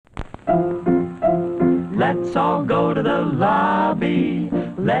Let's all go to the lobby.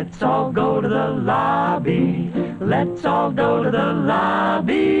 Let's all go to the lobby. Let's all go to the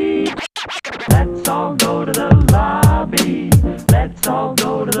lobby. Let's all go to the lobby. Let's all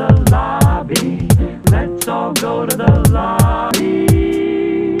go to the lobby. Let's all go to the lobby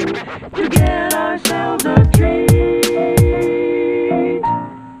to get ourselves a treat.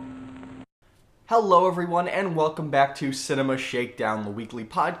 Hello everyone and welcome back to Cinema Shakedown, the weekly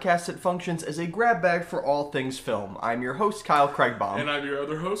podcast that functions as a grab bag for all things film. I'm your host, Kyle Craigbaum. And I'm your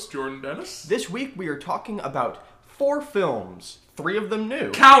other host, Jordan Dennis. This week we are talking about 4 films, 3 of them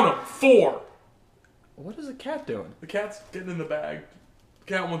new. Count them! 4! What is the cat doing? The cat's getting in the bag. The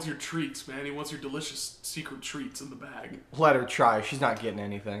cat wants your treats, man. He wants your delicious secret treats in the bag. Let her try, she's not getting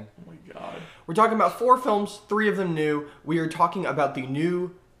anything. Oh my god. We're talking about 4 films, 3 of them new. We are talking about the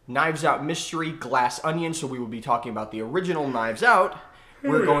new Knives Out mystery, Glass Onion, so we will be talking about the original Knives Out.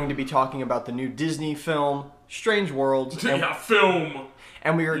 We're going to be talking about the new Disney film, Strange Worlds. Film!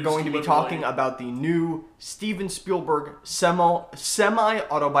 And we are going to be talking about the new Steven Spielberg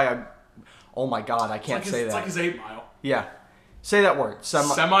semi-autobiography. Oh my god, I can't say that. It's like his 8 Mile. Yeah. Say that word.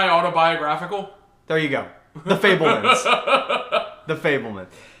 Semi-autobiographical? There you go. The Fablemans. The Fablemans.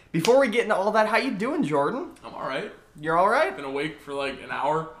 Before we get into all that, how you doing, Jordan? I'm alright. You're alright? Been awake for like an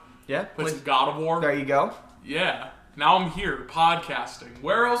hour. Yeah. Played some God of War. There you go. Yeah. Now I'm here, podcasting.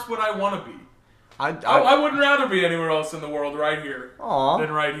 Where else would I want to be? I wouldn't rather be anywhere else in the world right here Aww.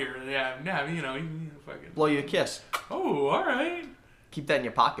 than right here. Yeah, you know, fucking... Blow you a kiss. Oh, alright. Keep that in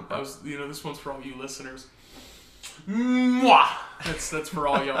your pocket, bro. This one's for all you listeners. Mwah! That's for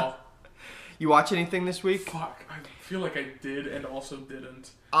all y'all. You watch anything this week? Fuck, I feel like I did and also didn't.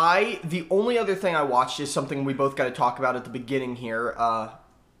 The only other thing I watched is something we both got to talk about at the beginning here,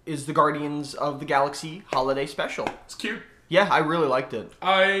 is the Guardians of the Galaxy holiday special. It's cute. Yeah, I really liked it.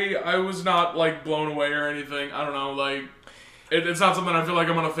 I was not, like, blown away or anything. I don't know, like, it's not something I feel like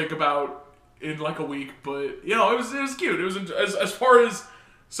I'm gonna think about in, like, a week, but, you know, it was cute. It was, as far as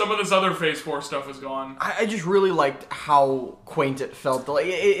some of this other Phase 4 stuff has gone. I just really liked how quaint it felt. Like,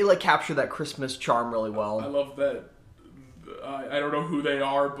 it like, captured that Christmas charm really well. I love that. I don't know who they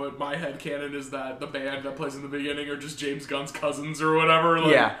are, but my headcanon is that the band that plays in the beginning are just James Gunn's cousins or whatever.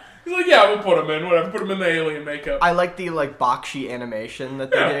 Like, yeah. He's like, yeah, we'll put them in, whatever. Put them in the alien makeup. I like the, like, boxy animation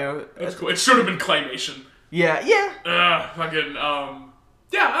that they do. That's cool. It should have been claymation. Yeah. Fucking,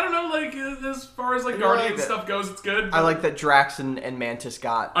 yeah, I don't know, like, as far as, like, Guardian stuff goes, it's good. I like that Drax and Mantis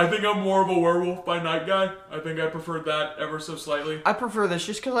got. I think I'm more of a werewolf by night guy. I think I preferred that ever so slightly. I prefer this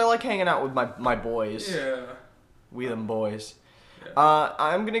just because I like hanging out with my boys. Yeah. We them boys. Yeah.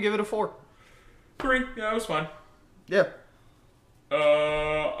 I'm gonna give it a 4. 3. Yeah, it was fine. Yeah.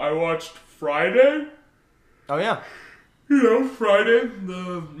 I watched Friday. Oh, yeah. You know, Friday,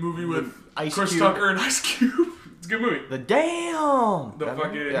 the movie with Ice Chris Cube. Tucker and Ice Cube. It's a good movie. The damn! The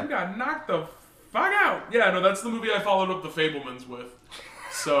fucking... Yeah. You got knocked the fuck out. Yeah, no, that's the movie I followed up the Fablemans with.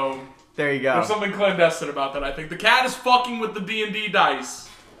 So... There you go. There's something clandestine about that, I think. The cat is fucking with the D&D dice.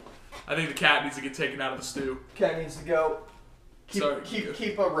 I think the cat needs to get taken out of the stew. Cat needs to go. Keep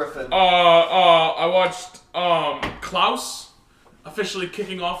a riffing. I watched Klaus, officially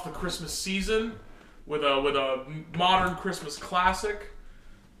kicking off the Christmas season with a modern Christmas classic.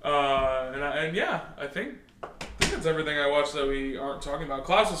 And yeah, I think that's everything I watched that we aren't talking about.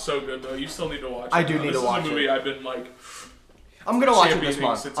 Klaus is so good though. You still need to watch it. I do need to watch it. This is a movie I've been like... I'm gonna watch it this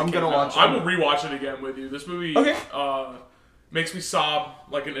month. I'm gonna watch it. I will rewatch it again with you. This movie makes me sob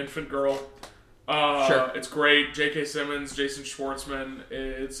like an infant girl. Sure. It's great. J.K. Simmons, Jason Schwartzman.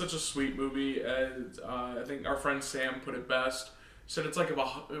 It's such a sweet movie. And I think our friend Sam put it best. He said it's like if a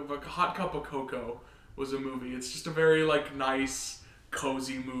hot cup of cocoa was a movie. It's just a very like nice,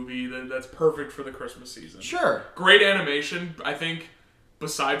 cozy movie that's perfect for the Christmas season. Sure. Great animation. I think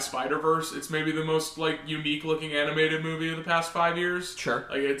besides Spider-Verse, it's maybe the most like unique looking animated movie of the past 5 years. Sure.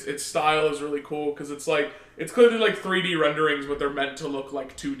 Like its style is really cool because it's clearly like 3D renderings, but they're meant to look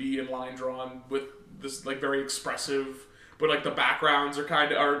like 2D and line drawn with this like very expressive, but like the backgrounds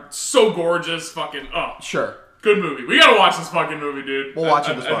are so gorgeous. Fucking Sure. Good movie. We gotta watch this fucking movie, dude. We'll watch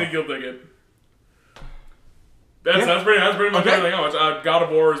it this month. I think you'll dig it. That's pretty much everything I watched. God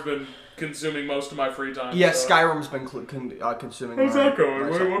of War has been consuming most of my free time. Yeah, so. Skyrim's been consuming. How's that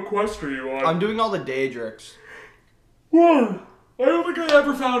going? What quest are you on? I'm doing all the Daedric's. What? I don't think I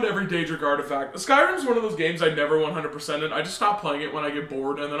ever found every Daedric artifact. Skyrim's one of those games I never 100% in. I just stop playing it when I get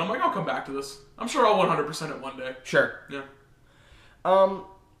bored, and then I'm like, I'll come back to this. I'm sure I'll 100% it one day. Sure. Yeah.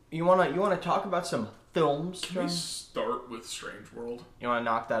 You wanna talk about some films? Can we start with Strange World? You wanna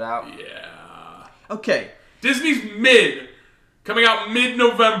knock that out? Yeah. Okay. Disney's coming out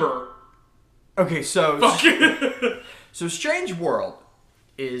mid-November. Okay, so Fucking. so Strange World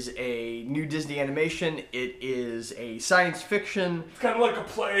is a new Disney animation. It is a science fiction. It's kind of like a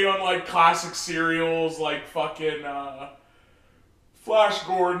play on like classic serials, like fucking Flash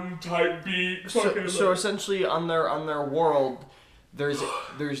Gordon type beat. So essentially, on their world, there's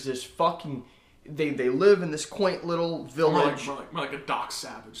this fucking. They live in this quaint little village. More like a Doc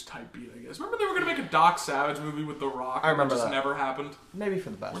Savage type beat, I guess. Remember they were gonna make a Doc Savage movie with The Rock? I remember it just that. never happened. Maybe for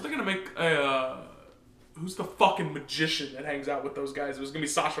the best. Weren't they gonna make a who's the fucking magician that hangs out with those guys? It was gonna be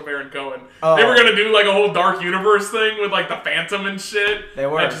Sacha Baron Cohen. Oh. They were gonna do like a whole Dark Universe thing with like the Phantom and shit. They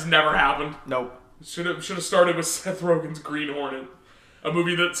were. That just never happened. Nope. Should have started with Seth Rogen's Green Hornet, a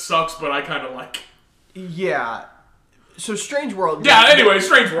movie that sucks, but I kind of like. Yeah. So Strange World. Yeah. Anyway,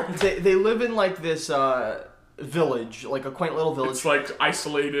 Strange World. They live in like this village, like a quaint little village. It's like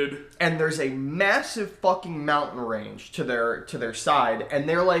isolated. And there's a massive fucking mountain range to their side, and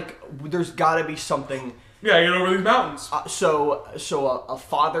they're like, there's got to be something. Yeah, get over these mountains. So a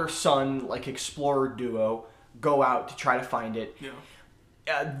father-son like explorer duo go out to try to find it.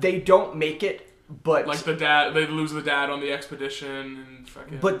 Yeah. They don't make it, but Like the dad, they lose the dad on the expedition and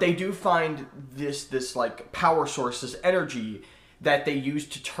fucking. but they do find this like power source, this energy that they use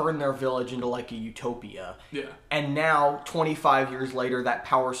to turn their village into like a utopia. Yeah. And now, 25 years later, that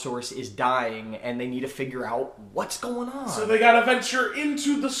power source is dying, and they need to figure out what's going on. So they gotta venture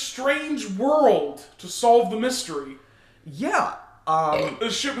into the strange world to solve the mystery. Yeah.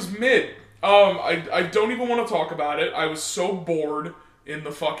 This shit was mid. I don't even want to talk about it. I was so bored in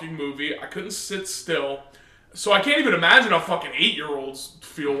the fucking movie. I couldn't sit still. So I can't even imagine how fucking 8-year-olds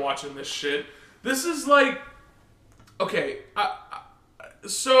feel watching this shit. This is like... Okay,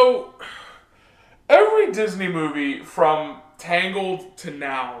 so every Disney movie from Tangled to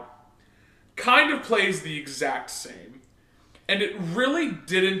now kind of plays the exact same. And it really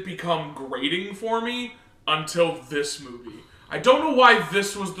didn't become grating for me until this movie. I don't know why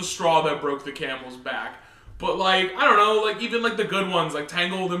this was the straw that broke the camel's back. But, like, I don't know, like, even, like, the good ones, like,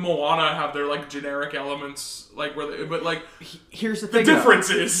 Tangled and Moana have their, like, generic elements, like, where they, but, like, Here's the thing, the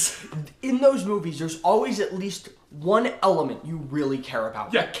difference is... in those movies, there's always at least one element you really care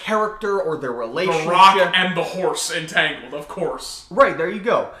about. Yeah. The character or their relationship. The rock and the horse in Tangled, of course. Right, there you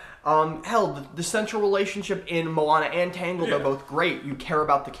go. Hell, the central relationship in Moana and Tangled are both great. You care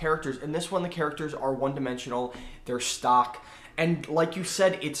about the characters. In this one, the characters are one-dimensional. They're stock. And like you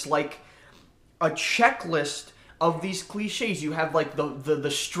said, it's like a checklist of these cliches. You have like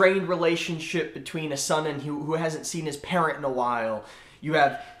the strained relationship between a son and who hasn't seen his parent in a while. You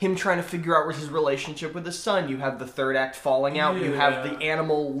have him trying to figure out his relationship with his son. You have the third act falling out. You have the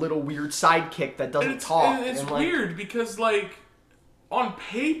animal little weird sidekick that doesn't talk. It's and, like, weird because, like, on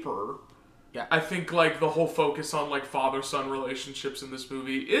paper, I think, like, the whole focus on, like, father-son relationships in this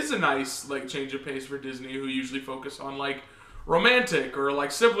movie is a nice, like, change of pace for Disney, who usually focus on, like, romantic or,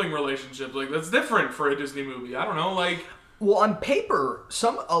 like, sibling relationships. Like, that's different for a Disney movie. I don't know, like... Well, on paper,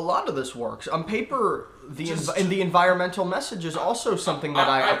 a lot of this works. On paper, the environmental message is also something that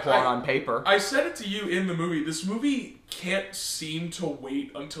I applaud on paper. I said it to you in the movie. This movie can't seem to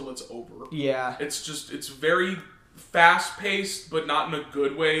wait until it's over. Yeah. It's very fast-paced, but not in a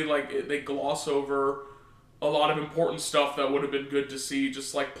good way. Like, they gloss over a lot of important stuff that would have been good to see,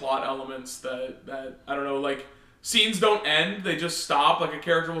 just, like, plot elements that I don't know, like... Scenes don't end, they just stop. Like, a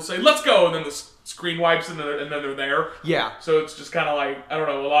character will say, let's go, and then the screen wipes, and then they're there. Yeah. So it's just kind of like, I don't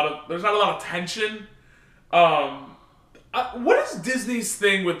know, there's not a lot of tension. What is Disney's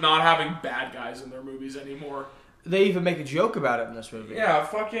thing with not having bad guys in their movies anymore? They even make a joke about it in this movie. Yeah,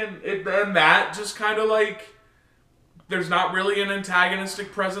 and that just kind of like, there's not really an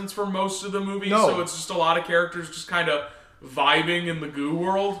antagonistic presence for most of the movie, so it's just a lot of characters just kind of vibing in the goo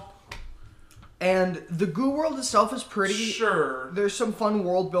world. And the goo world itself is pretty. Sure. There's some fun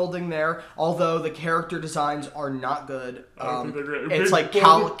world building there, although the character designs are not good. I don't think they're great. It's like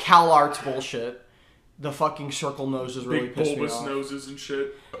Cal Arts bullshit. The fucking circle noses really Big piss me bulbous off. noses and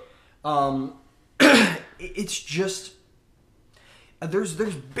shit. It's just there's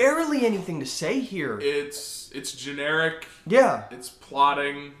barely anything to say here. It's generic. Yeah. It's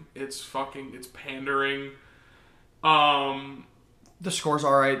plotting. It's pandering. The score's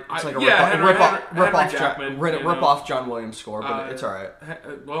alright. It's like a rip off John Williams score, but it's alright.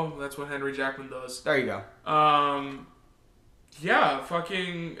 Well, that's what Henry Jackman does. There you go. Yeah,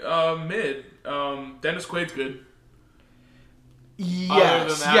 fucking mid. Dennis Quaid's good.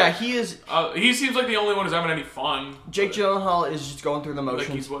 Yes. That, yeah, he is. He seems like the only one who's having any fun. Jake Gyllenhaal is just going through the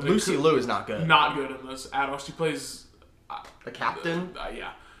motions. Lucy Liu is not good. Not good in this at all. She plays the captain.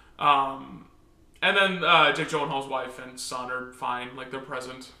 Yeah. And then Jake Gyllenhaal's wife and son are fine. Like, they're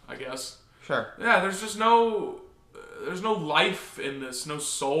present, I guess. Sure. Yeah, there's just no life in this, no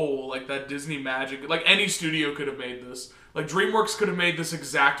soul, like that Disney magic. Like any studio could have made this. Like DreamWorks could have made this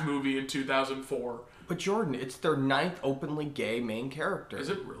exact movie in 2004. But Jordan, it's their 9th openly gay main character. Is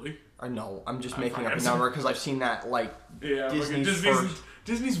it really? I know. I'm just making up a number because I've seen that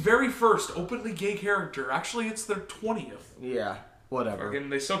Disney's very first openly gay character. Actually, it's their 20th. Yeah, whatever. Fucking,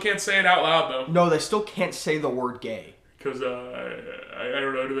 they still can't say it out loud though. No, they still can't say the word gay. Because I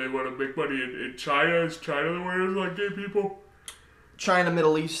don't know. Do they want to make money in China? Is China the way to like gay people? China,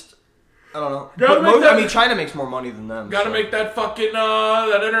 Middle East. I don't know. I mean, China makes more money than them. Gotta make that fucking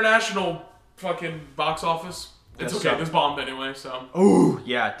that international fucking box office. It's okay. This bombed anyway, so. Oh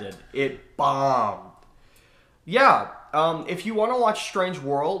yeah, it did. It bombed. Yeah. If you want to watch Strange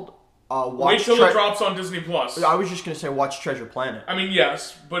World, watch. Wait till it drops on Disney Plus. I was just gonna say watch Treasure Planet. I mean,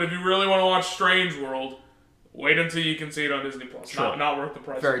 yes, but if you really want to watch Strange World, wait until you can see it on Disney Plus. True. Not worth the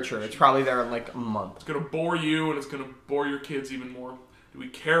price. Very true. It's probably there in like a month. It's gonna bore you, and it's gonna bore your kids even more. Do we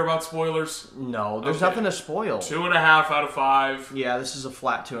care about spoilers? No, there's nothing to spoil. 2.5 out of 5. Yeah, this is a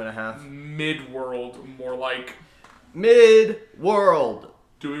flat 2.5. Mid-world, more like. Mid-world.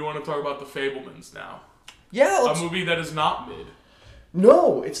 Do we want to talk about the Fablemans now? Yeah, a movie that is not mid.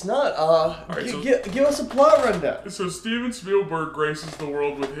 No, it's not. Right, give us a plot rundown. So Steven Spielberg graces the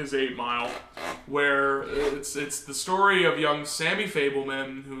world with his 8 Mile, where it's the story of young Sammy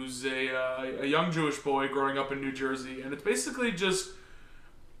Fableman, who's a young Jewish boy growing up in New Jersey, and it's basically just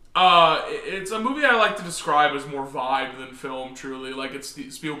it's a movie I like to describe as more vibe than film. Truly, like it's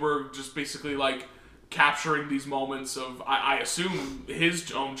Spielberg just basically like capturing these moments of I assume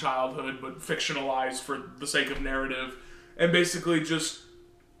his own childhood, but fictionalized for the sake of narrative. And basically just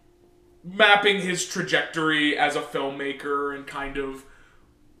mapping his trajectory as a filmmaker and kind of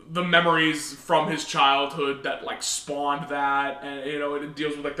the memories from his childhood that like spawned that. And it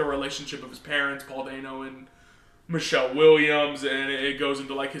deals with like the relationship of his parents, Paul Dano and Michelle Williams, and it goes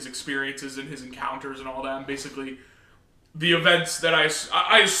into like his experiences and his encounters and all that. And basically the events that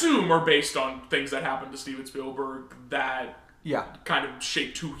I assume are based on things that happened to Steven Spielberg that kind of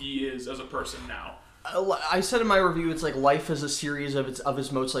shaped who he is as a person now. I said in my review, it's like life is a series of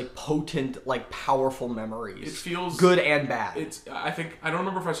his most like potent, like powerful memories. It feels good and bad. I don't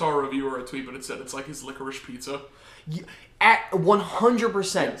remember if I saw a review or a tweet, but it said it's like his licorice pizza. At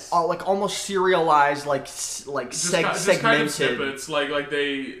 100%, like almost serialized, like segmented. Just kind of snippets, like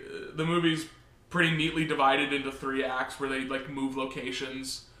the movie's pretty neatly divided into 3 acts where they like move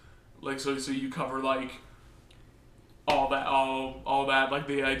locations, like so you cover like. All that, like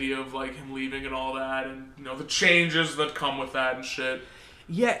the idea of like him leaving and all that, and the changes that come with that and shit.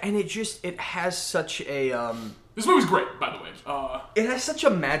 Yeah, and it has such a This movie's great, by the way. It has such a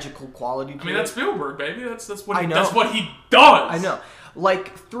magical quality to it. I mean, that's Spielberg, baby. That's what I know. That's what he does. I know.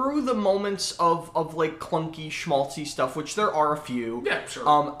 Like through the moments of like clunky schmaltzy stuff, which there are a few. Yeah,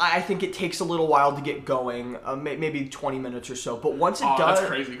 sure. I think it takes a little while to get going, maybe 20 minutes or so. But once it does, that's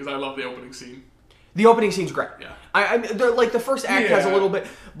crazy because I love the opening scene. The opening scene's great. Yeah. They're like the first act has a little bit,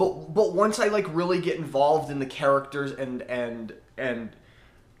 but once I like really get involved in the characters and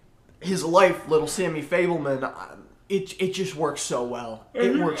his life, little Sammy Fableman, it just works so well.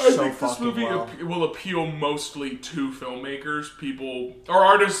 It works so fucking well. I think this movie will appeal mostly to filmmakers, people or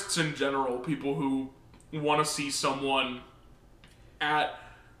artists in general, people who want to see someone at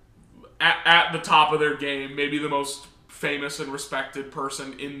the top of their game, maybe the most famous and respected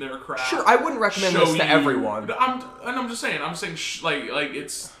person in their craft. Sure, I wouldn't recommend this to everyone. I'm just saying like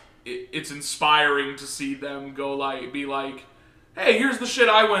it's inspiring to see them go be like, hey, here's the shit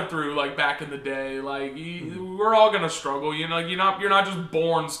I went through like back in the day. Like we're all gonna struggle. You're not just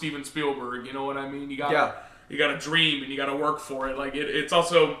born Steven Spielberg. You know what I mean? You gotta dream and you gotta work for it. Like it's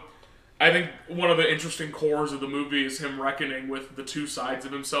also. I think one of the interesting cores of the movie is him reckoning with the 2 sides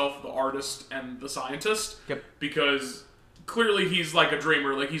of himself, the artist and the scientist. Yep. Because clearly he's like a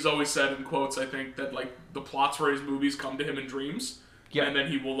dreamer. Like he's always said in quotes, I think, that like the plots for his movies come to him in dreams. Yep. And then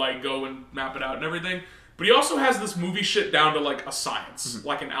he will like go and map it out and everything. But he also has this movie shit down to like a science,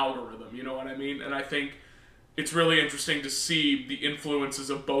 like an algorithm, you know what I mean? And I think it's really interesting to see the influences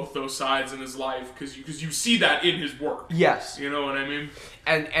of both those sides in his life because you see that in his work. Yes. You know what I mean?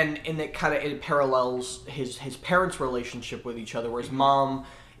 And it parallels his parents' relationship with each other, where his mom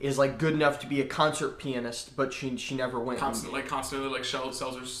is like good enough to be a concert pianist, but she never went. Constantly sells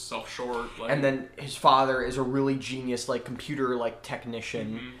herself short. Like. And then his father is a really genius like computer like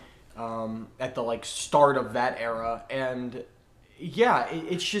technician at the like start of that era, and yeah,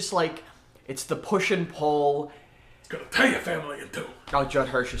 it's just like. It's the push and pull. It's gonna tear your family in two. Oh, Judd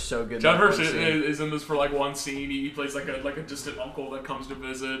Hirsch is so good. Judd Hirsch is in this for like one scene. He plays like a distant uncle that comes to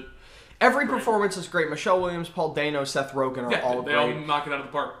visit. Every performance is great. Michelle Williams, Paul Dano, Seth Rogen are all they great. all knock it out of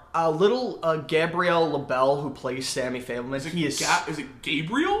the park. Little Gabrielle LaBelle, who plays Sammy Fableman. Is it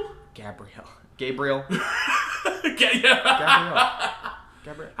Gabriel? Gabriel. Yeah.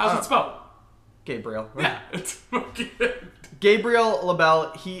 Gabriel. How's it spelled? Gabriel. Yeah, it's fucking... Gabriel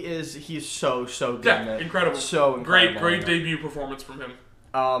LaBelle, he's so good in it. Incredible. So incredible. Great debut performance from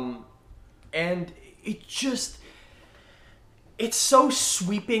him. And it's so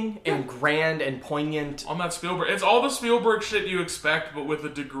sweeping and grand and poignant. On that Spielberg. It's all the Spielberg shit you expect, but with a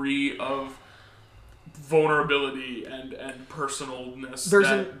degree of vulnerability and personalness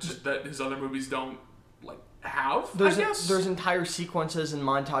that his other movies don't have. There's entire sequences and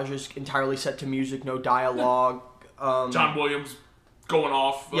montages entirely set to music, no dialogue. John Williams going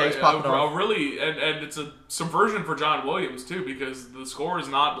off. Yeah, he's popping off. Really, and it's a subversion for John Williams too, because the score is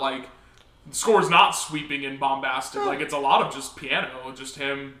not sweeping and bombastic. Like, it's a lot of just piano, just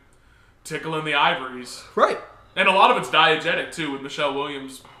him tickling the ivories. Right. And a lot of it's diegetic too, with Michelle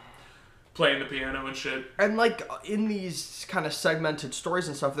Williams playing the piano and shit. And in these kind of segmented stories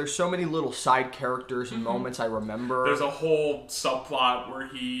and stuff, there's so many little side characters and moments I remember. There's a whole subplot where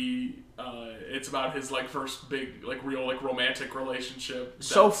it's about his first big real romantic relationship.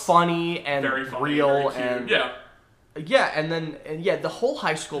 So funny and very funny, real very cute. and yeah, and the whole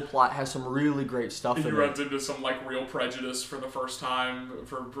high school plot has some really great stuff in it. He runs into some real prejudice for the first time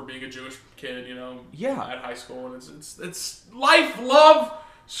for being a Jewish kid, at high school, and it's life, love,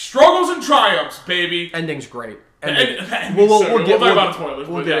 struggles and triumphs, baby. Ending's great. We'll talk about spoilers.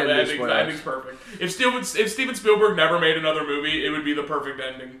 The ending's perfect. If Steven Spielberg never made another movie, it would be the perfect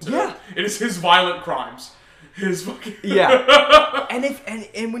ending. It is his violent crimes. His fucking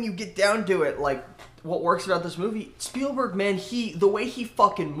and when you get down to it, what works about this movie, Spielberg, man, the way he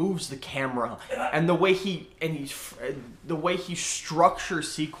fucking moves the camera and the way he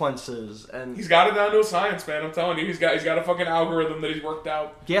structures sequences, and he's got it down to a science, man. I'm telling you, he's got a fucking algorithm that he's worked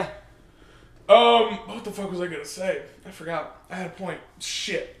out. Yeah. What the fuck was I gonna say? I forgot. I had a point.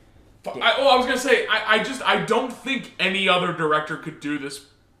 Shit. I was gonna say I don't think any other director could do this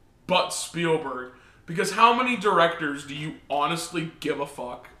but Spielberg, because how many directors do you honestly give a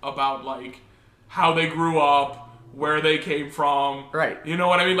fuck about how they grew up, where they came from? Right. You know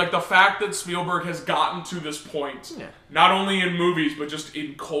what I mean? The fact that Spielberg has gotten to this point, not only in movies, but just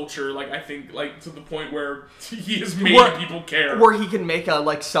in culture, I think, to the point where he has made people care. Where he can make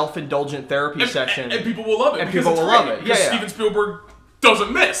a, self-indulgent therapy session. And people will love it. And people will love it. Yeah, Steven Spielberg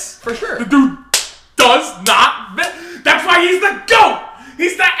doesn't miss. For sure. The dude does not miss. That's why he's the GOAT!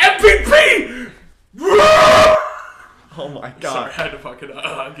 He's the MVP! Oh my god. Sorry, I had to fucking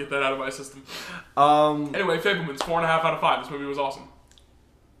get that out of my system. Anyway, Fablemans, 4.5 out of 5. This movie was awesome.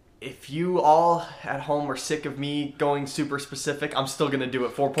 If you all at home are sick of me going super specific, I'm still gonna do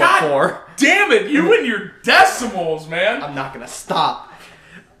it 4.4. God damn it, you and your decimals, man. I'm not gonna stop.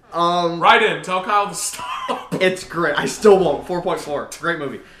 Write in, tell Kyle to stop. It's great. I still won't. 4.4. It's a great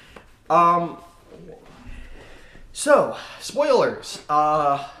movie. So, spoilers.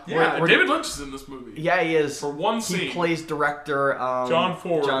 David Lynch is in this movie. Yeah, he is. For one scene. He plays director John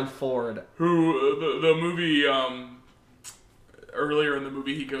Ford. Who, the movie, earlier in the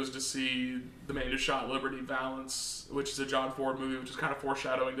movie, he goes to see The Man Who Shot Liberty Valance, which is a John Ford movie, which is kind of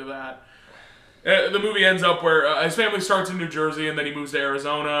foreshadowing to that. The movie ends up where his family starts in New Jersey, and then he moves to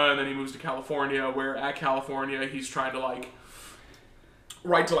Arizona, and then he moves to California, where at California, he's trying to,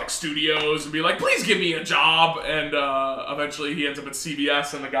 write to studios and be like, please give me a job, and eventually he ends up at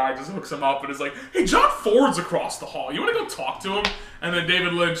CBS, and the guy just hooks him up and is like, hey, John Ford's across the hall, you want to go talk to him? And then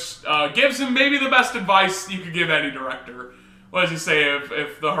David Lynch gives him maybe the best advice you could give any director. What does he say?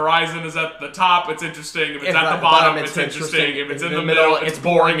 If the horizon is at the top, it's interesting. If it's at the bottom, it's interesting. If it's in the middle, it's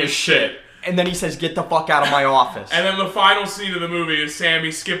boring as shit. And then he says, get the fuck out of my office. And then the final scene of the movie is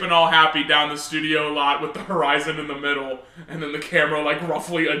Sammy skipping all happy down the studio lot with the horizon in the middle. And then the camera,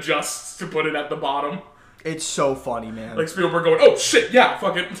 roughly adjusts to put it at the bottom. It's so funny, man. Spielberg going, oh, shit, yeah,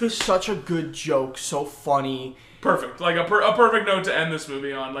 fuck it. It's such a good joke, so funny. Perfect. A perfect note to end this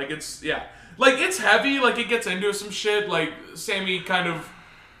movie on. It's heavy, it gets into some shit. Sammy kind of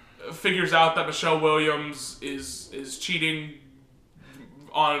figures out that Michelle Williams is cheating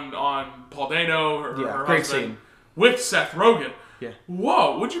on Paul Dano, her great husband, scene. with Seth Rogen. Yeah.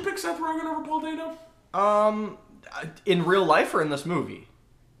 Whoa, would you pick Seth Rogen over Paul Dano? In real life or in this movie?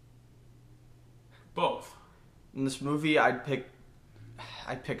 Both. In this movie, I'd pick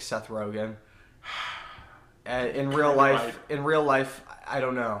Seth Rogen. In real life, I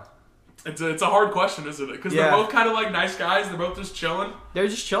don't know. It's a hard question, isn't it? Because they're both kind of like nice guys. They're both just chilling. They're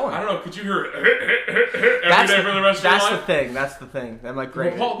just chilling. I don't know. Could you hear it every day for the rest of your life? That's the thing. I'm like,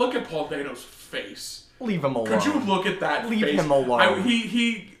 great. Well, look at Paul Dano's face. Leave him alone. Could you look at that face? Leave him alone.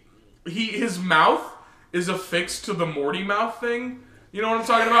 His mouth is affixed to the Morty mouth thing. You know what I'm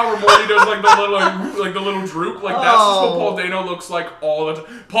talking about? Where Morty does like the little droop. Like that's just what Paul Dano looks like all the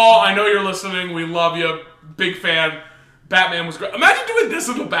time. Paul, I know you're listening. We love you. Big fan. Batman was great. Imagine doing this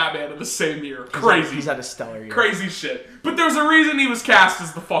and the Batman in the same year. Crazy. He's had a stellar year. Crazy shit. But there's a reason he was cast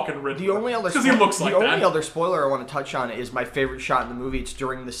as the fucking Riddler. The only other because he looks like that. The only other spoiler I want to touch on is my favorite shot in the movie. It's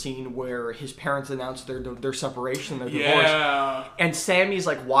during the scene where his parents announce their separation, their divorce. And Sammy's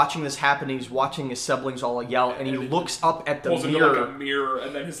like watching this happen. And he's watching his siblings all yell, and he looks up at the mirror. Into like a mirror,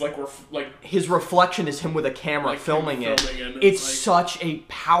 and then his reflection is him with a camera filming it. It's such a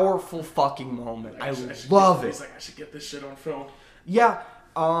powerful fucking moment. I love it. He's like, I should get this shit on film. Yeah,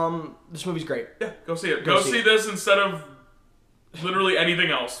 this movie's great. Yeah, go see it. Go see this instead of literally anything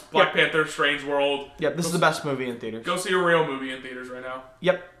else. Black Panther, Strange World. Yep, this is the best movie in theaters. Go see a real movie in theaters right now.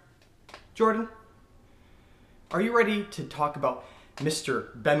 Yep. Jordan, are you ready to talk about Mr.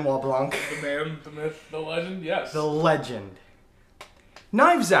 Benoit Blanc? The man, the myth, the legend, yes. The legend.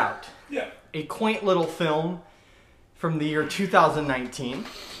 Knives Out. Yeah. A quaint little film from the year 2019.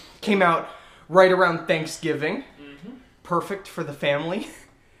 Came out right around Thanksgiving. Perfect for the family.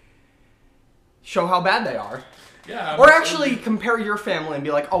 Show how bad they are. Yeah. Or actually compare your family and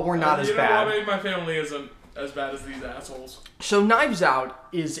be like, oh, we're not as bad. Maybe my family isn't as bad as these assholes. So Knives Out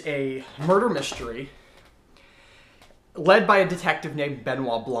is a murder mystery led by a detective named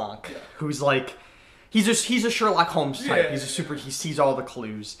Benoit Blanc, who's like, he's a Sherlock Holmes type. He sees all the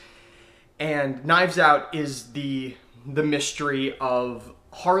clues. And Knives Out is the mystery of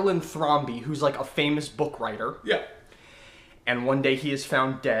Harlan Thrombey, who's like a famous book writer. Yeah. And one day he is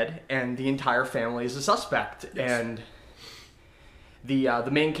found dead, and the entire family is a suspect. Yes. And the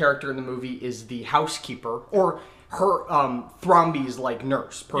main character in the movie is the housekeeper, or her Thrombey's like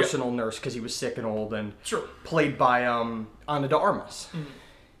nurse, personal nurse, because he was sick and old, and played by Ana de Armas.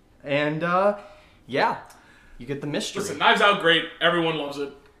 And you get the mystery. Listen, Knives Out, great. Everyone loves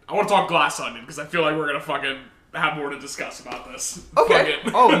it. I want to talk Glass Onion because I feel like we're gonna fucking have more to discuss about this. Okay.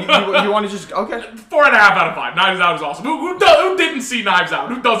 Oh, you want to just... Okay. 4.5 out of 5. Knives Out is awesome. Who didn't see Knives Out?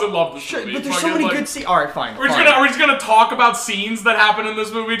 Who doesn't love this movie? But there's so many good scenes. All right, fine. We're just gonna talk about scenes that happen in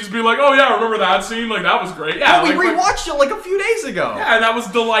this movie. Just be like, oh yeah, remember that scene? Like that was great. Yeah, we rewatched it like a few days ago. Yeah, and that was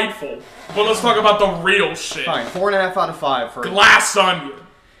delightful. But let's talk about the real shit. Fine. 4.5 out of 5 for Glass Onion.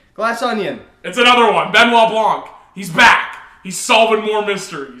 Glass Onion. It's another one. Benoit Blanc. He's back. He's solving more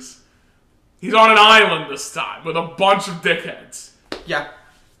mysteries. He's on an island this time with a bunch of dickheads. Yeah.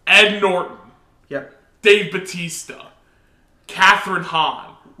 Ed Norton. Yep. Dave Bautista. Catherine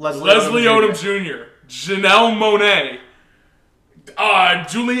Hahn. Leslie Odom Jr. Janelle Monáe.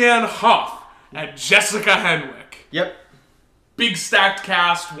 Julianne Hough. And Jessica Henwick. Yep. Big stacked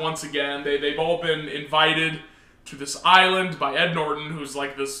cast once again. They've all been invited to this island by Ed Norton, who's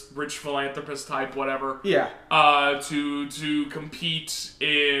like this rich philanthropist type, whatever. Yeah. To compete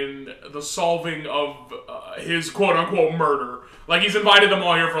in the solving of his quote unquote murder. Like he's invited them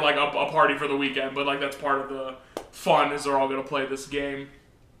all here for like a party for the weekend, but like that's part of the fun is they're all gonna play this game.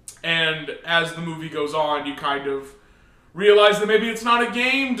 And as the movie goes on, you kind of realize that maybe it's not a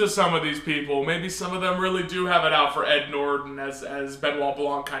game to some of these people. Maybe some of them really do have it out for Ed Norton as Benoit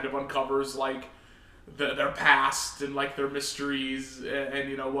Blanc kind of uncovers like their past and like their mysteries and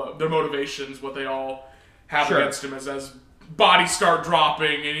you know what their motivations, what they all have against him as bodies start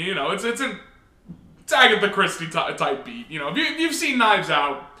dropping, and you know it's Agatha Christie type beat. You know, if you've seen Knives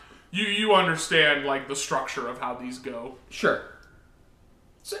Out, you understand like the structure of how these go. Sure.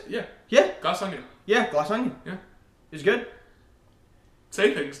 Yeah. Yeah. Glass Onion. Yeah, Glass Onion. Yeah. It's good.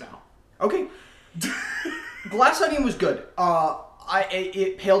 Say things now. Okay. Glass Onion was good.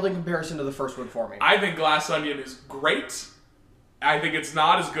 It paled in comparison to the first one for me. I think Glass Onion is great. I think it's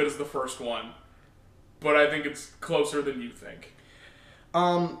not as good as the first one, but I think it's closer than you think.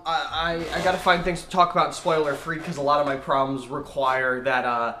 I gotta find things to talk about spoiler free because a lot of my problems require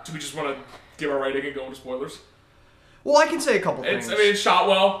that. Do we just want to give our rating and go into spoilers? Well, I can say a couple things. It's shot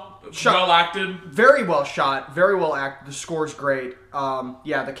well. Well acted. Very well shot. Very well acted. The score's great.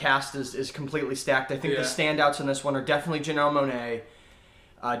 The cast is completely stacked. I think the standouts in this one are definitely Janelle Monáe,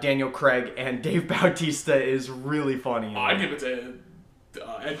 Daniel Craig, and Dave Bautista is really funny. I'd give it to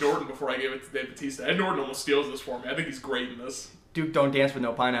Ed Norton before I give it to Dave Bautista. Ed Norton almost steals this for me. I think he's great in this. Duke Don't Dance with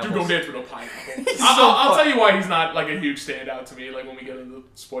No Pineapples. Duke Don't Dance with No Pineapple. I'll tell you why he's not like a huge standout to me. Like when we get into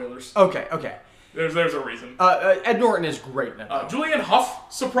spoilers. Okay. There's a reason. Ed Norton is great in it. Julianne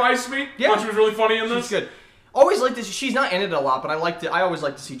Hough surprised me. Yeah. Thought she was really funny in this. She's good. Always liked this. She's not in it a lot, but I always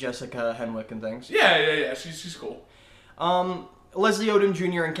like to see Jessica Henwick and things. Yeah. She's cool. Leslie Odom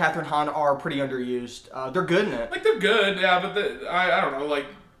Jr. and Kathryn Hahn are pretty underused. They're good in it. Like, they're good, yeah, but I don't know, like,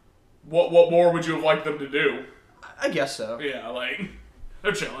 what more would you have liked them to do? I guess so. Yeah, like,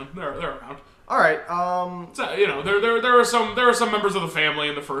 they're chilling. They're around. All right. So, you know, there are some members of the family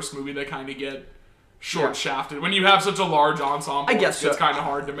in the first movie that kind of get short-shafted. When you have such a large ensemble, I guess it's kind of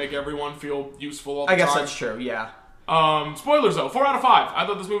hard to make everyone feel useful all the I time. guess that's true. Yeah. Spoilers though. 4 out of 5. I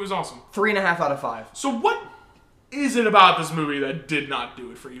thought this movie was awesome. 3.5 out of 5. So what is it about this movie that did not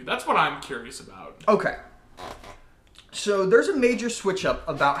do it for you? That's what I'm curious about. Okay. So there's a major switch up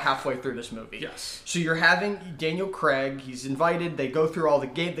about halfway through this movie. Yes. So you're having Daniel Craig. He's invited. They go through all the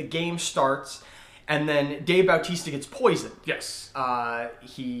game. The game starts, and then Dave Bautista gets poisoned. Yes.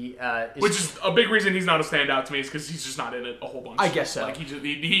 Which is a big reason he's not a standout to me, is because he's just not in it a whole bunch. I guess so. Like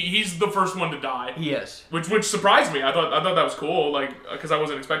he's the first one to die. He is. Which surprised me. I thought that was cool. Like, because I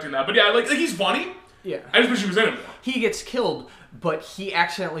wasn't expecting that. But yeah, like he's funny. Yeah. I just wish he was in it more. He gets killed, but he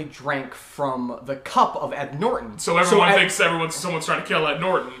accidentally drank from the cup of Ed Norton. So everyone thinks someone's trying to kill Ed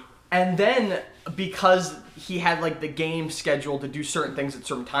Norton. And then, because he had like the game scheduled to do certain things at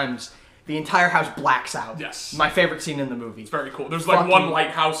certain times, the entire house blacks out. Yes. My favorite scene in the movie. It's very cool. There's like one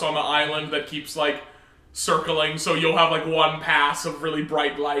lighthouse on the island that keeps like circling, so you'll have like one pass of really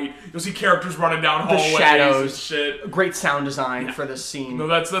bright light. You'll see characters running down hallways. The shadows. And shit. Great sound design for this scene. No,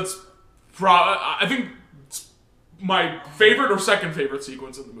 I think it's my favorite or second favorite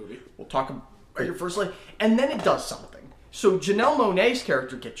sequence in the movie. We'll talk about your first line. And then it does something. So Janelle Monáe's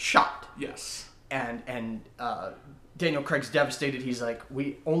character gets shot. Yes. And Daniel Craig's devastated. He's like,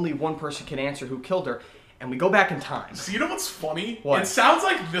 only one person can answer who killed her. And we go back in time. So you know what's funny? What? It sounds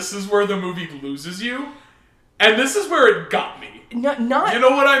like this is where the movie loses you. And this is where it got me. Not you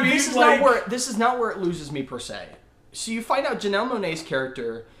know what I mean? This is not where it loses me per se. So you find out Janelle Monáe's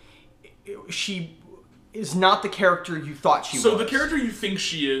character, she is not the character you thought she was. So the character you think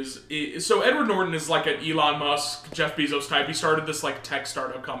she is so Edward Norton is like an Elon Musk, Jeff Bezos type. He started this like tech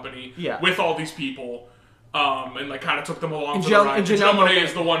startup company with all these people, and like kind of took them along for the ride. And Janelle Monáe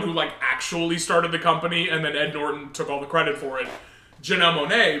is the one who like actually started the company, and then Ed Norton took all the credit for it. Janelle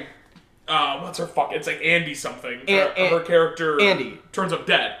Monáe, what's her fuck? It's like Andy something. Her character Andy turns up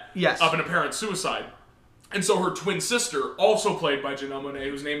dead. Yes. Of an apparent suicide. And so her twin sister, also played by Janelle Monáe,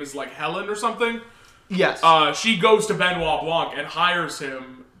 whose name is like Helen or something. Yes. She goes to Benoit Blanc and hires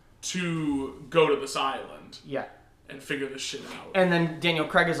him to go to this island. Yeah. And figure this shit out. And then Daniel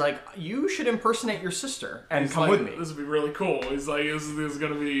Craig is like, you should impersonate your sister and come with me. This would be really cool. He's like, this is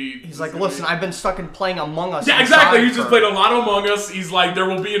gonna be... He's like, listen, I've been stuck in playing Among Us. Yeah, exactly. He's just played a lot of Among Us. He's like, there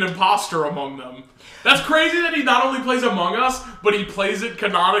will be an imposter among them. That's crazy that he not only plays Among Us, but he plays it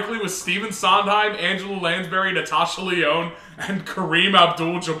canonically with Stephen Sondheim, Angela Lansbury, Natasha Lyonne, and Kareem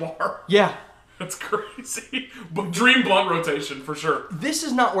Abdul-Jabbar. Yeah. That's crazy. But dream blunt rotation, for sure. This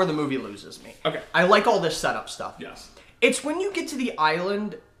is not where the movie loses me. Okay. I like all this setup stuff. Yes. It's when you get to the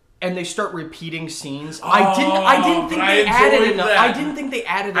island and they start repeating scenes. I didn't think they added enough. I didn't think they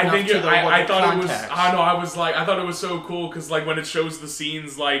added enough to the I thought context. it was. I know. I thought it was so cool because like when it shows the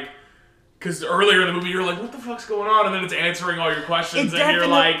scenes like. Because earlier in the movie, you're like, what the fuck's going on? And then it's answering all your questions, and you're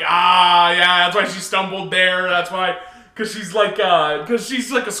like, yeah, that's why she stumbled there. That's why, because she's like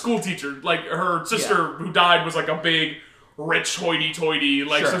a school teacher. Like, her sister who died was like a big, rich hoity-toity.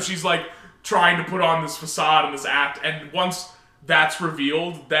 Like, so she's like trying to put on this facade and this act. And once that's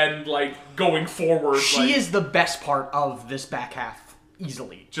revealed, then like going forward, she is the best part of this back half.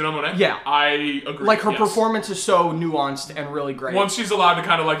 Easily. Janelle Monáe? Yeah. I agree. Like, her performance is so nuanced and really great. Once she's allowed to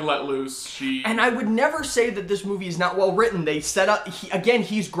kind of, like, let loose, she... And I would never say that this movie is not well written. They set up...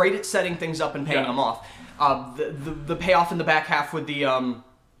 he's great at setting things up and paying them off. The payoff in the back half with the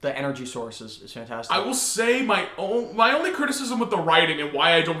energy source is fantastic. I will say my only criticism with the writing and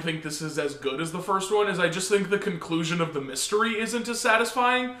why I don't think this is as good as the first one is I just think the conclusion of the mystery isn't as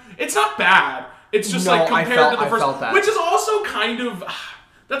satisfying. It's not bad. It's just like compared to the first one, which is also kind of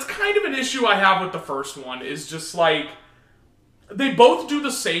that's kind of an issue I have with the first one. Is just like they both do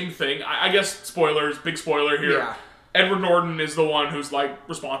the same thing. I guess spoilers, big spoiler here. Yeah. Edward Norton is the one who's like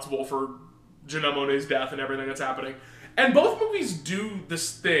responsible for Janelle Monáe's death and everything that's happening. And both movies do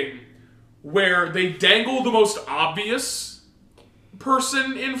this thing where they dangle the most obvious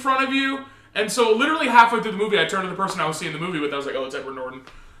person in front of you. And so literally halfway through the movie, I turned to the person I was seeing the movie with. I was like, oh, it's Edward Norton.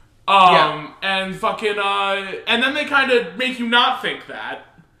 And fucking, and then they kind of make you not think that.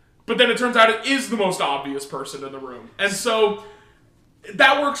 But then it turns out it is the most obvious person in the room. And so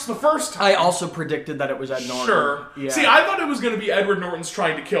that works the first time. I also predicted that it was Ed Norton. Sure. Yeah. See, I thought it was going to be Edward Norton's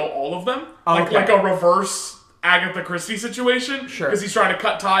trying to kill all of them. Okay. Like a reverse Agatha Christie situation. Sure. Because he's trying to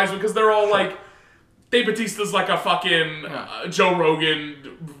cut ties because they're all like... Dave Bautista's like a fucking Joe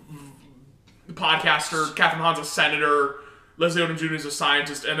Rogan podcaster. Catherine Hahn's a senator. Leslie Odom Jr. is a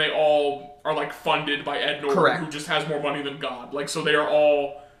scientist. And they all are like funded by Ed Norton. Correct. Who just has more money than God. Like, so they are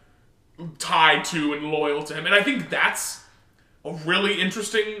all tied to and loyal to him. And I think that's a really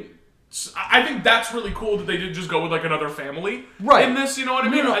interesting... I think that's really cool that they didn't just go with like another family in this, you know what I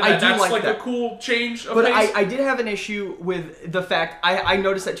mean? No, I do that's like that. a cool change of But pace. I did have an issue with the fact, I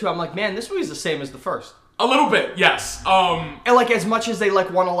noticed that too. I'm like, man, this movie's the same as the first. A little bit, yes. And like, as much as they like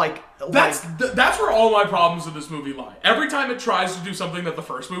want to That's where all my problems with this movie lie. Every time it tries to do something that the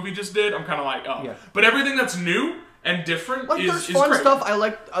first movie just did, I'm kind of like, oh. Yeah. But everything that's new and different like, is there's fun great. stuff. I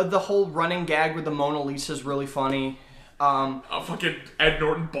like the whole running gag with the Mona Lisa is really funny. Fucking Ed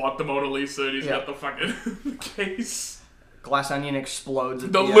Norton bought the Mona Lisa and he's got the fucking case. Glass onion explodes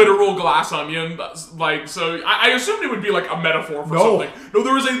at The end. literal glass onion. Like, so I assumed it would be like a metaphor for something. No,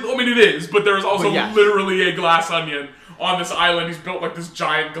 there is it is, but there is also literally a glass onion on this island. He's built like this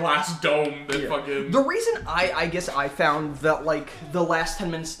giant glass dome that fucking... The reason I guess I found that like the last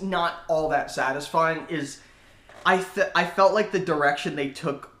 10 minutes not all that satisfying is I felt like the direction they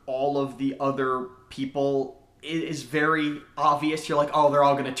took all of the other people is very obvious. You're like, oh, they're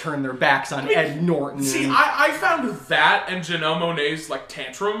all going to turn their backs on Ed Norton. See, I found that and Janelle Monáe's like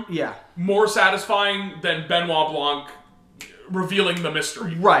tantrum more satisfying than Benoit Blanc revealing the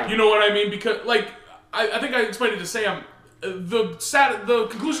mystery. Right. You know what I mean? Because like I think I explained it to Sam. The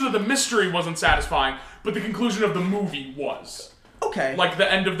conclusion of the mystery wasn't satisfying, but the conclusion of the movie was. Okay. Like the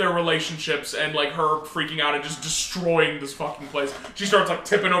end of their relationships and like her freaking out and just destroying this fucking place. She starts like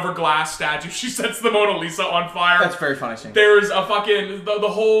tipping over glass statues. She sets the Mona Lisa on fire. That's very funny scene. There's a fucking the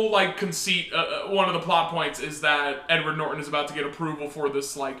whole like conceit. One of the plot points is that Edward Norton is about to get approval for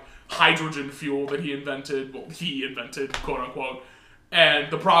this like hydrogen fuel that he invented. Well, he invented, quote unquote.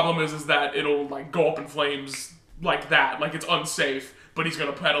 And the problem is that it'll like go up in flames like that. Like it's unsafe, but he's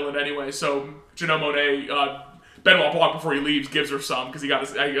gonna peddle it anyway. So Janelle Monáe. Benoit Blanc, before he leaves, gives her some, because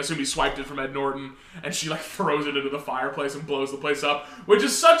I assume he swiped it from Ed Norton, and she, like, throws it into the fireplace and blows the place up, which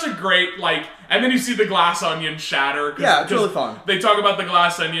is such a great, like, and then you see the glass onion shatter. Yeah, it's really fun. They talk about the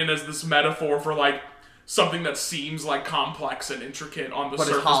glass onion as this metaphor for, like, something that seems, like, complex and intricate on the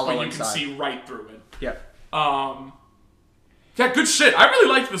surface, but you can see right through it. Yeah. Yeah, good shit. I really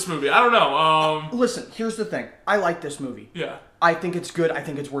liked this movie. I don't know. Listen, here's the thing. I like this movie. Yeah. I think it's good. I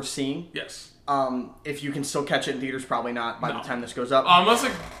think it's worth seeing. Yes. If you can still catch it in theaters, probably not by the time this goes up. Unless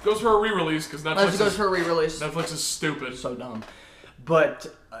it goes for a re-release, because Netflix is stupid. So dumb. But,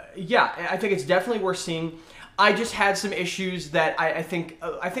 yeah, I think it's definitely worth seeing. I just had some issues that I think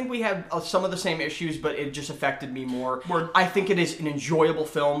we have some of the same issues, but it just affected me more. I think it is an enjoyable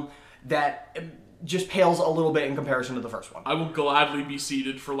film that just pales a little bit in comparison to the first one. I will gladly be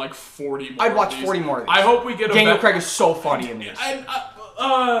seated for like 40 more. I'd watch 40 more of these. I hope we get Daniel Craig is so funny in this.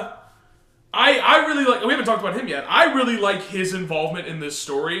 I really like... We haven't talked about him yet. I really like his involvement in this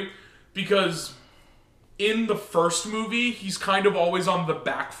story because in the first movie, he's kind of always on the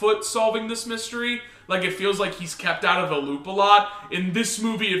back foot solving this mystery. Like, it feels like he's kept out of the loop a lot. In this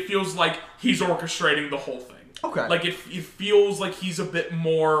movie, it feels like he's orchestrating the whole thing. Okay. Like, it feels like he's a bit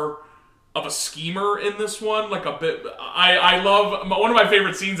more of a schemer in this one. Like, a bit... I love... One of my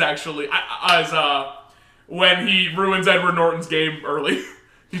favorite scenes, actually, is when he ruins Edward Norton's game early.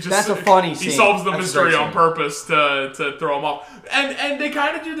 That's a funny scene. He solves the mystery on purpose to throw him off. And they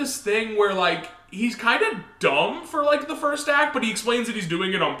kind of do this thing where, like, he's kind of dumb for, like, the first act, but he explains that he's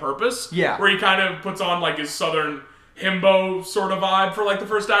doing it on purpose. Yeah. Where he kind of puts on, like, his southern himbo sort of vibe for, like, the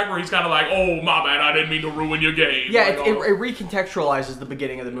first act, where he's kind of like, oh, my bad, I didn't mean to ruin your game. Yeah, like, it recontextualizes the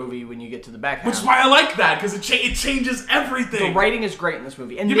beginning of the movie when you get to the back half. Which is why I like that, because it changes everything. The writing is great in this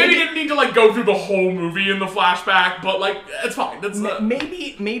movie. And you maybe didn't need to, like, go through the whole movie in the flashback, but, like, it's fine. That's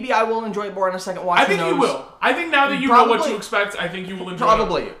maybe I will enjoy it more on a second watch. I think you will. I think now that you know what to expect, I think you will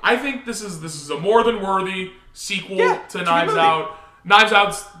enjoy it. I think this is a more than worthy sequel to Knives Out. Knives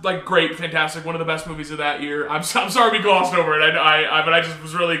Out's like great, fantastic, one of the best movies of that year. I'm sorry we glossed over it. But I just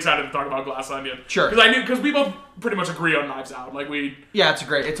was really excited to talk about Glass Onion. Sure. Because we both pretty much agree on Knives Out. Like it's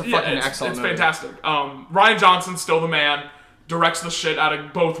great. It's a fucking excellent movie. It's fantastic. Rian Johnson's still the man. Directs the shit out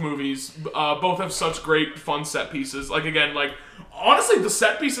of both movies. Both have such great fun set pieces. Like again, like honestly, the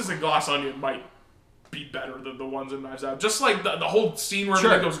set pieces in Glass Onion might be better than the ones in Knives Out. Just like the whole scene where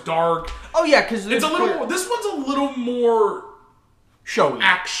everything goes dark. Oh yeah, because it's a little more. This one's a little more showy,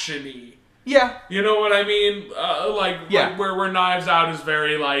 actiony. Yeah. You know what I mean? Like where Knives Out is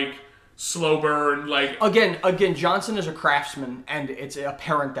very like slow burn. Like again, Johnson is a craftsman, and it's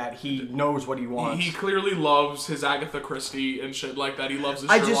apparent that he knows what he wants. He clearly loves his Agatha Christie and shit like that. He loves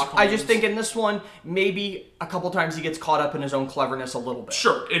his Sherlock Holmes. I just think in this one, maybe a couple times he gets caught up in his own cleverness a little bit.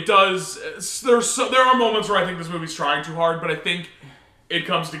 Sure, it does. There are moments where I think this movie's trying too hard, but I think it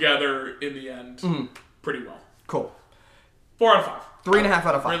comes together in the end pretty well. Cool. 4 out of 5. 3.5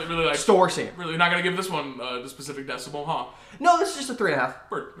 out of 5. Really like. Store scene. Really not gonna give this one the specific decibel, huh? No, this is just a 3.5.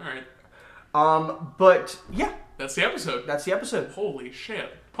 Word. All right. But yeah, that's the episode. Holy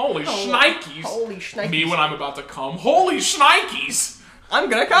shit. Holy shnikes. Holy shnikes. Me when I'm about to come. Holy shnikes. I'm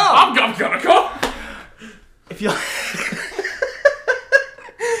gonna come. I'm gonna come. If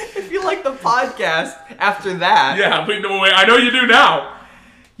you like the podcast after that, yeah, but no way. I know you do now.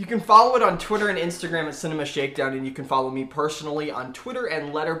 You can follow it on Twitter and Instagram at Cinema Shakedown, and you can follow me personally on Twitter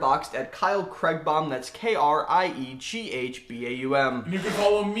and Letterboxd at Kyle Craigbaum. That's KRIEGHBAUM. And you can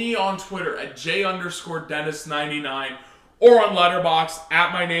follow me on Twitter at J_Dennis99 or on Letterboxd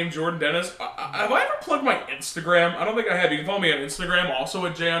at my name Jordan Dennis. Have I ever plugged my Instagram? I don't think I have. You can follow me on Instagram also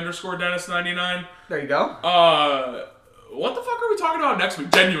at J_Dennis99. There you go. What the fuck are we talking about next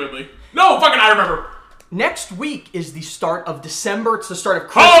week? Genuinely. No, fucking I remember. Next week is the start of December. It's the start of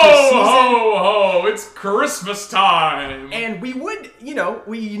Christmas season. Ho, it's Christmas time. And we would,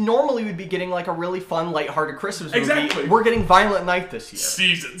 we normally would be getting like a really fun, lighthearted Christmas movie. Exactly. We're getting Violent Night this year.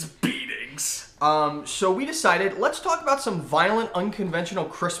 Season's beatings. So we decided, let's talk about some violent, unconventional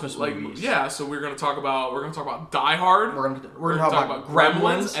Christmas movies. Yeah, so we're gonna talk about Die Hard. We're gonna talk about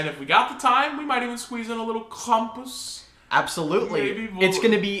Gremlins. And if we got the time, we might even squeeze in a little Krampus. Absolutely. It's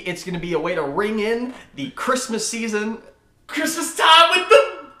gonna be a way to ring in the Christmas season. Christmas time with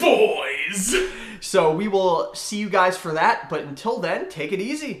the boys. So we will see you guys for that, but until then, take it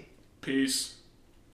easy. Peace.